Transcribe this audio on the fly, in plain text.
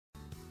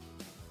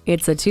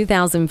It's a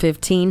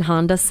 2015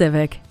 Honda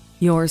Civic.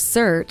 Your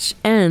search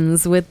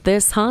ends with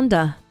this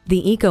Honda.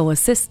 The Eco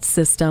Assist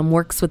system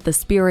works with the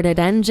spirited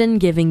engine,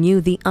 giving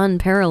you the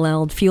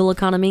unparalleled fuel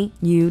economy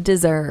you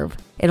deserve.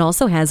 It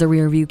also has a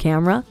rear-view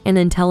camera, an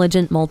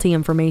intelligent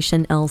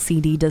multi-information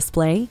LCD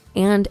display,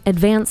 and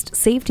advanced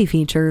safety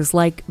features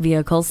like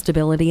Vehicle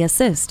Stability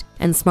Assist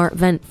and Smart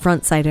Vent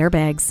front side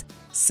airbags.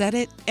 Set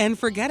it and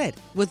forget it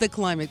with the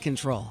climate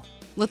control.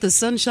 Let the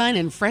sunshine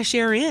and fresh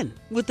air in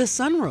with the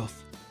sunroof.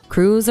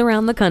 Cruise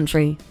around the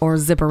country or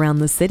zip around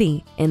the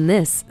city in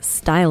this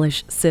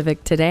stylish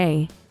Civic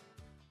today.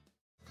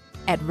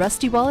 At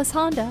Rusty Wallis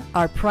Honda,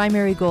 our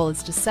primary goal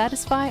is to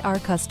satisfy our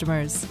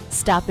customers.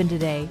 Stop in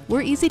today.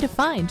 We're easy to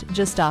find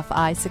just off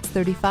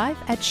I-635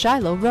 at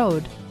Shiloh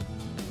Road.